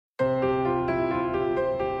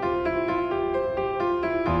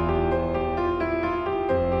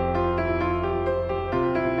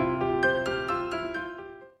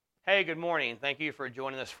Hey, good morning. Thank you for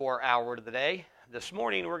joining us for our word of the day. This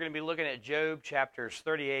morning we're going to be looking at Job chapters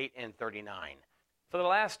 38 and 39. For the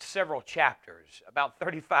last several chapters, about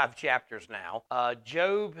 35 chapters now,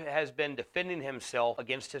 Job has been defending himself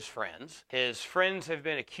against his friends. His friends have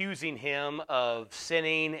been accusing him of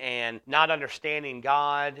sinning and not understanding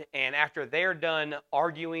God. And after they're done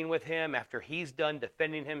arguing with him, after he's done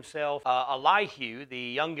defending himself, Elihu, the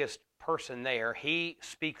youngest person there, he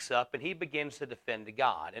speaks up and he begins to defend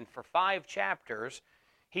God. And for 5 chapters,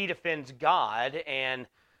 he defends God and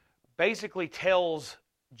basically tells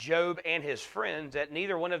Job and his friends that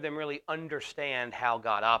neither one of them really understand how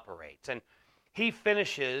God operates. And he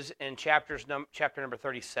finishes in chapter number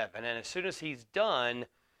 37, and as soon as he's done,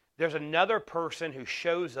 there's another person who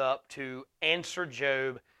shows up to answer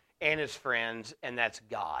Job and his friends, and that's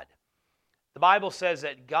God. The Bible says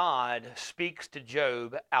that God speaks to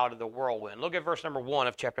Job out of the whirlwind. Look at verse number 1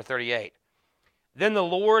 of chapter 38. Then the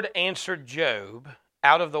Lord answered Job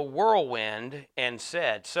out of the whirlwind and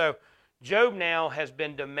said. So Job now has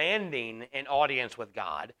been demanding an audience with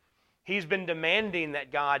God. He's been demanding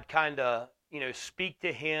that God kind of, speak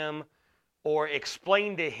to him or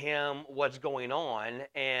explain to him what's going on.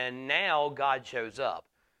 And now God shows up.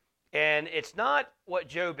 And it's not what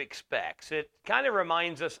Job expects. It kind of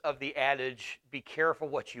reminds us of the adage, be careful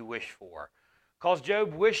what you wish for. Because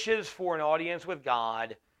Job wishes for an audience with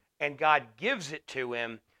God, and God gives it to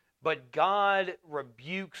him, but God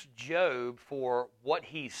rebukes Job for what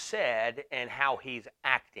he said and how he's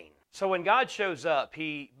acting. So when God shows up,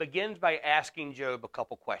 he begins by asking Job a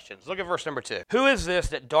couple questions. Look at verse number 2. Who is this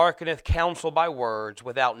that darkeneth counsel by words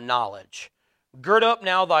without knowledge? Gird up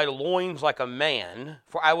now thy loins like a man,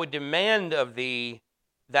 for I would demand of thee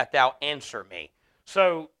that thou answer me.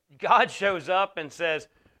 So God shows up and says,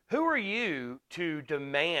 who are you to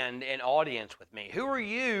demand an audience with me? Who are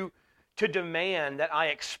you to demand that I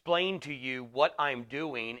explain to you what I'm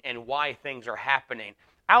doing and why things are happening?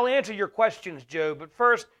 I'll answer your questions, Job, but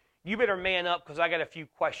first, you better man up because I got a few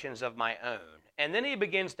questions of my own. And then he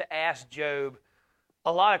begins to ask Job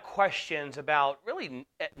a lot of questions about really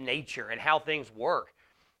nature and how things work.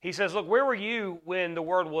 He says, look, where were you when the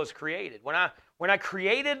world was created? When I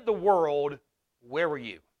created the world, where were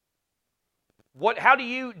you? How do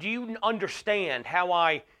you understand how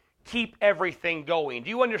I keep everything going? Do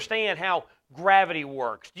you understand how gravity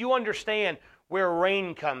works? Do you understand where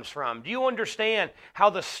rain comes from? Do you understand how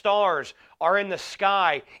the stars are in the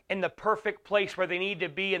sky in the perfect place where they need to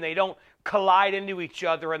be and they don't collide into each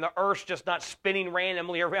other and the earth's just not spinning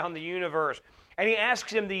randomly around the universe? And he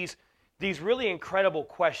asks him these really incredible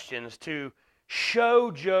questions to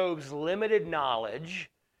show Job's limited knowledge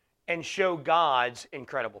and show God's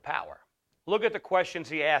incredible power. Look at the questions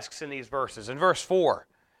he asks in these verses. In verse 4,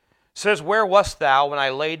 it says, where wast thou when I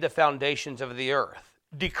laid the foundations of the earth?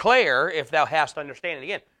 Declare if thou hast understanding.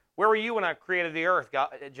 Again, where were you when I created the earth,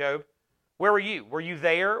 Job? Where were you? Were you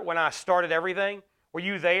there when I started everything? Were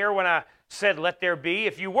you there when I said, let there be?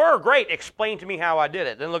 If you were, great, explain to me how I did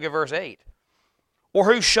it. Then look at verse 8. Or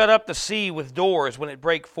who shut up the sea with doors when it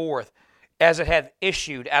brake forth, as it hath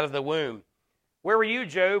issued out of the womb? Where were you,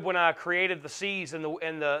 Job, when I created the seas and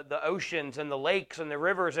the oceans and the lakes and the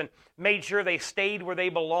rivers and made sure they stayed where they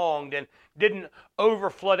belonged and didn't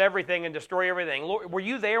overflood everything and destroy everything? Lord, were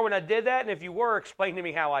you there when I did that? And if you were, explain to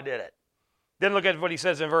me how I did it. Then look at what he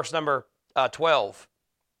says in verse number 12.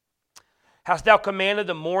 Hast thou commanded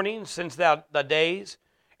the morning since the days,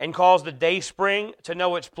 and caused the day spring to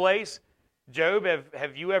know its place? Job,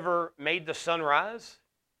 have you ever made the sun rise?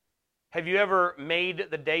 Have you ever made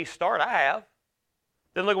the day start? I have.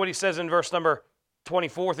 Then look at what he says in verse number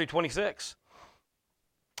 24 through 26.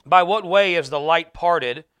 By what way is the light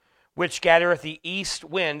parted, which gathereth the east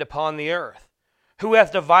wind upon the earth? Who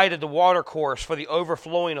hath divided the watercourse for the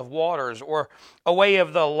overflowing of waters, or a way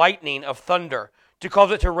of the lightning of thunder, to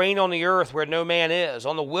cause it to rain on the earth where no man is,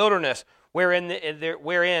 on the wilderness wherein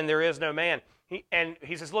there is no man? He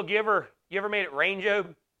says, look, you ever made it rain,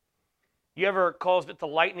 Job? You ever caused it to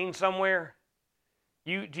lightning somewhere?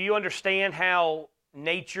 Do you understand how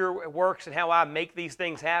nature works and how I make these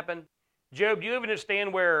things happen? Job, do you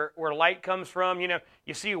understand where light comes from?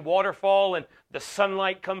 You see a waterfall and the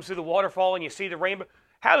sunlight comes through the waterfall and you see the rainbow.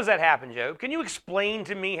 How does that happen, Job? Can you explain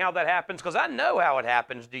to me how that happens? Because I know how it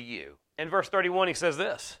happens. Do you? In verse 31, he says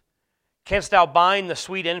this. Canst thou bind the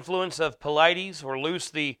sweet influence of Pleiades, or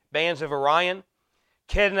loose the bands of Orion?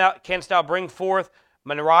 Canst thou bring forth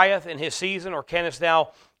Menariath in his season, or canst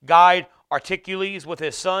thou guide Articules with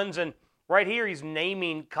his sons? And right here he's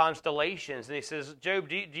naming constellations. And he says, Job,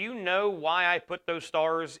 do you know why I put those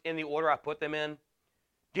stars in the order I put them in?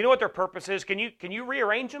 Do you know what their purpose is? Can you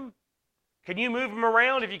rearrange them? Can you move them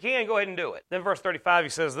around? If you can, go ahead and do it. Then verse 35, he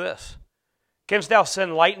says this. Canst thou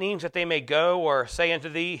send lightnings that they may go, or say unto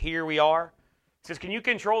thee, here we are? He says, can you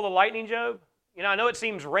control the lightning, Job? You know, I know it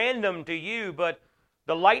seems random to you, but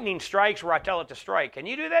the lightning strikes where I tell it to strike. Can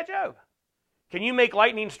you do that, Job? Can you make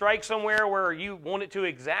lightning strike somewhere where you want it to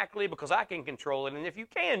exactly? Because I can control it. And if you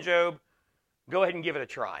can, Job, go ahead and give it a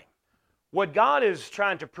try. What God is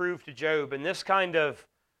trying to prove to Job in this kind of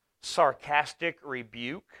sarcastic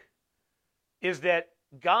rebuke is that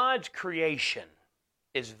God's creation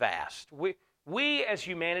is vast. We as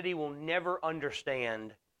humanity will never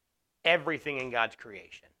understand everything in God's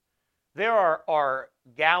creation. There are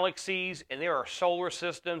galaxies, and there are solar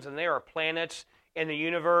systems, and there are planets in the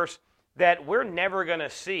universe that we're never going to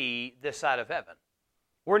see this side of heaven.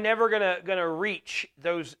 We're never going to reach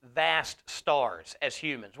those vast stars as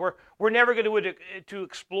humans. We're never going to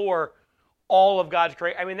explore all of God's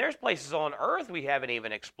creation. I mean, there's places on earth we haven't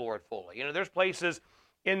even explored fully. You know, there's places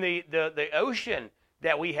in the ocean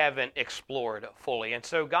that we haven't explored fully. And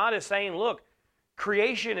so God is saying, look,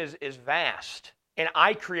 creation is vast, and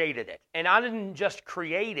I created it. And I didn't just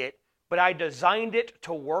create it, but I designed it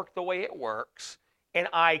to work the way it works, and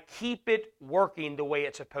I keep it working the way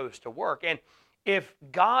it's supposed to work. And if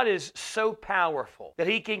God is so powerful that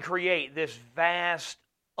he can create this vast,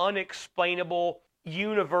 unexplainable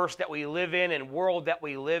universe that we live in and world that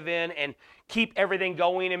we live in and keep everything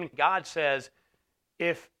going, and God says,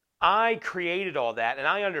 if I created all that and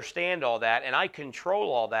I understand all that and I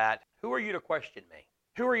control all that, who are you to question me?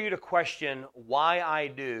 Who are you to question why I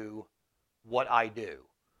do what I do?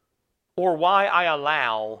 Or why I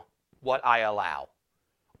allow what I allow?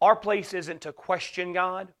 Our place isn't to question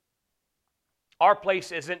God. Our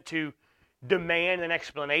place isn't to demand an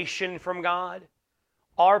explanation from God.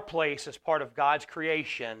 Our place as part of God's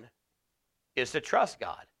creation is to trust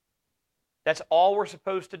God. That's all we're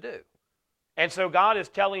supposed to do. And so God is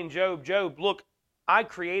telling Job, look, I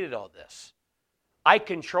created all this. I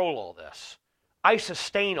control all this. I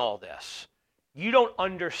sustain all this. You don't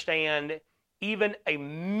understand even a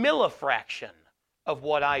millifraction of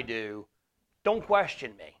what I do. Don't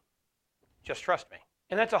question me. Just trust me.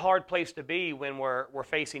 And that's a hard place to be when we're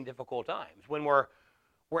facing difficult times, when we're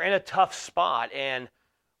in a tough spot and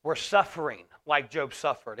we're suffering like Job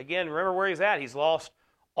suffered. Again, remember where he's at. He's lost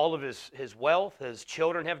all of his wealth. His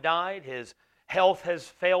children have died. His health has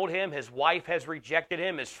failed him. His wife has rejected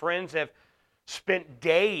him. His friends have spent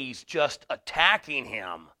days just attacking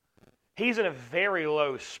him. He's in a very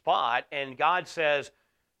low spot, and God says,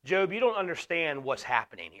 Job, you don't understand what's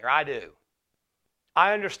happening here. I do.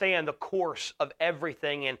 I understand the course of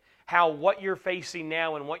everything and how what you're facing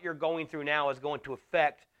now and what you're going through now is going to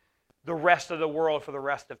affect the rest of the world for the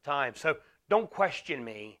rest of time. So don't question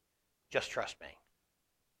me, just trust me.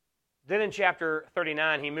 Then in chapter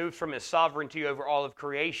 39, he moves from his sovereignty over all of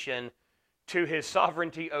creation to his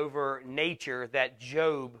sovereignty over nature that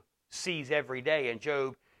Job sees every day and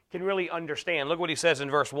Job can really understand. Look what he says in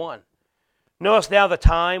verse 1. Knowest thou the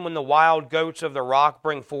time when the wild goats of the rock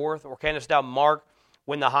bring forth, or canst thou mark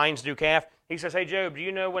when the hinds do calf? He says, hey, Job, do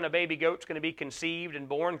you know when a baby goat's going to be conceived and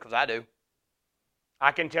born? Because I do.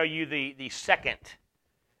 I can tell you the second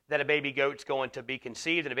that a baby goat's going to be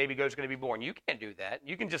conceived and a baby goat's going to be born. You can't do that.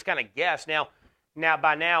 You can just kind of guess. Now,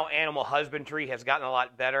 by now, animal husbandry has gotten a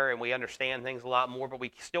lot better and we understand things a lot more, but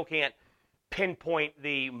we still can't pinpoint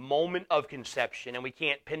the moment of conception and we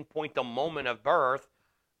can't pinpoint the moment of birth,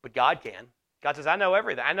 but God can. God says, I know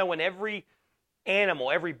everything. I know when every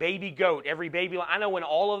animal, every baby goat, every baby, I know when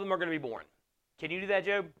all of them are going to be born. Can you do that,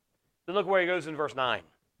 Job? Then look where he goes in verse 9.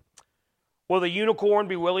 Will the unicorn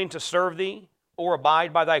be willing to serve thee, or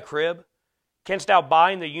abide by thy crib? Canst thou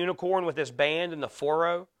bind the unicorn with his band in the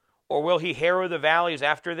furrow, or will he harrow the valleys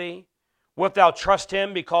after thee? Wilt thou trust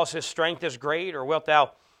him because his strength is great, or wilt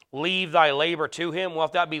thou leave thy labor to him?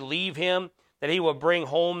 Wilt thou believe him that he will bring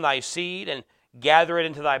home thy seed and gather it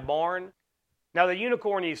into thy barn? Now, the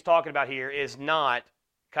unicorn he's talking about here is not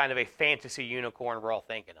kind of a fantasy unicorn we're all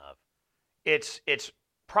thinking of. It's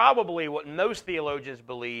probably what most theologians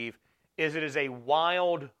believe is it is a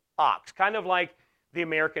wild ox, kind of like the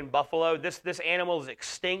American buffalo. This animal is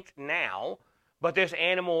extinct now, but this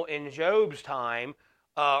animal in Job's time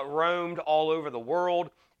roamed all over the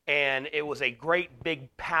world, and it was a great,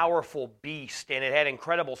 big, powerful beast, and it had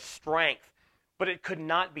incredible strength, but it could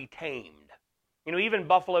not be tamed. You know, even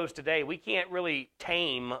buffaloes today, we can't really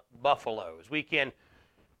tame buffaloes. We can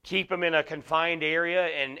keep them in a confined area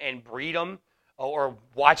and breed them or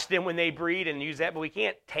watch them when they breed and use that, but we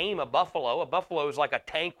can't tame a buffalo. A buffalo is like a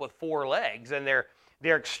tank with 4 legs, and they're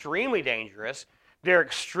extremely dangerous. They're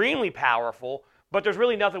extremely powerful, But there's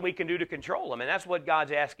really nothing we can do to control them. And that's what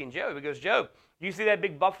God's asking Job. He goes, Job, you see that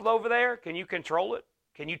big buffalo over there? Can you control it?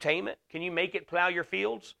 Can you tame it? Can you make it plow your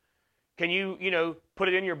fields? Can you, put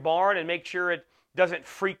it in your barn and make sure it doesn't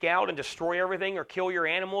freak out and destroy everything or kill your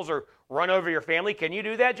animals or run over your family? Can you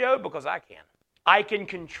do that, Job? Because I can. I can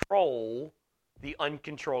control the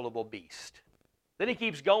uncontrollable beast. Then he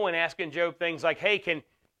keeps going, asking Job things like, hey, can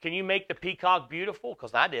you make the peacock beautiful?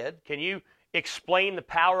 Because I did. Can you explain the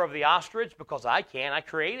power of the ostrich? Because I can. I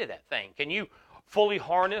created that thing. Can you fully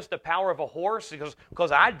harness the power of a horse?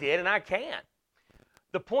 Because I did and I can.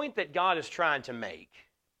 The point that God is trying to make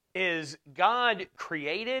is God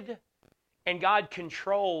created and God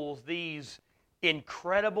controls these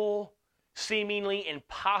incredible, seemingly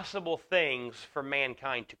impossible things for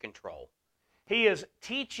mankind to control. He is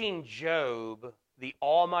teaching Job the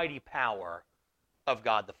almighty power of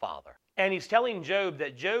God the Father. And he's telling Job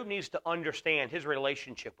that Job needs to understand his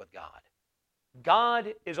relationship with God.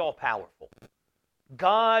 God is all-powerful.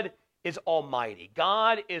 God is almighty.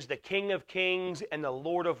 God is the King of kings and the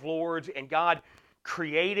Lord of lords, and God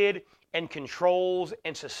created and controls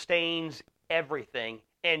and sustains everything.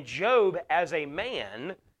 And Job, as a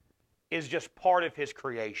man, is just part of his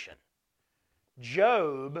creation.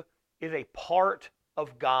 Job is a part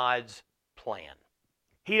of God's plan.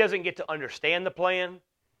 He doesn't get to understand the plan.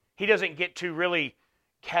 He doesn't get to really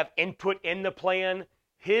have input in the plan.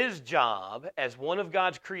 His job as one of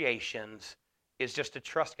God's creations is just to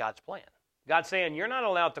trust God's plan. God's saying, you're not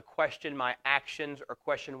allowed to question my actions or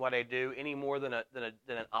question what I do any more than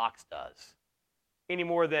an ox does, any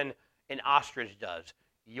more than an ostrich does.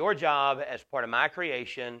 Your job as part of my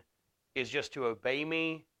creation is just to obey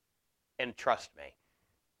me and trust me.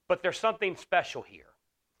 But there's something special here.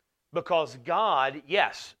 Because God,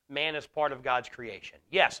 yes, man is part of God's creation.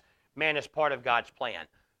 Yes, man is part of God's plan.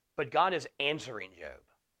 But God is answering Job.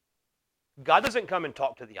 God doesn't come and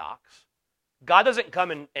talk to the ox. God doesn't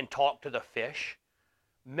come and talk to the fish.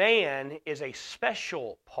 Man is a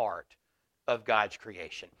special part of God's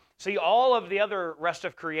creation. See, all of the other rest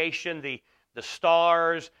of creation, the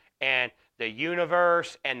stars and the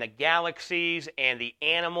universe and the galaxies and the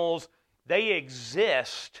animals, they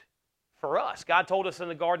exist for us. God told us in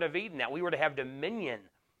the Garden of Eden that we were to have dominion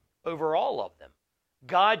over all of them.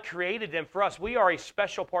 God created them for us. We are a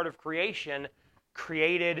special part of creation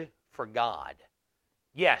created for God.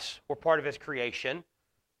 Yes, we're part of His creation,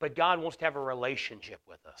 but God wants to have a relationship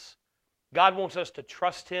with us. God wants us to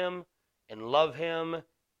trust Him and love Him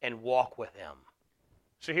and walk with Him.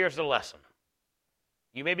 So here's the lesson.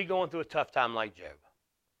 You may be going through a tough time like Job.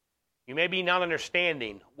 You may be not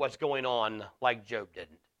understanding what's going on like Job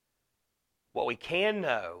didn't. What we can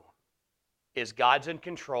know is God's in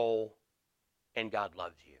control and God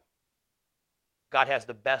loves you. God has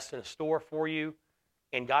the best in store for you,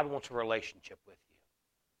 and God wants a relationship with you.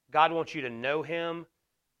 God wants you to know Him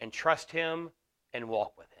and trust Him and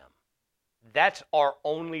walk with Him. That's our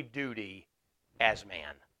only duty as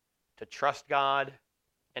man, to trust God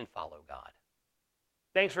and follow God.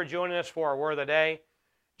 Thanks for joining us for our Word of the Day.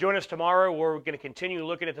 Join us tomorrow where we're going to continue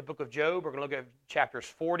looking at the book of Job. We're going to look at chapters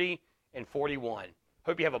 40 and 41.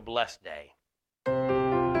 Hope you have a blessed day.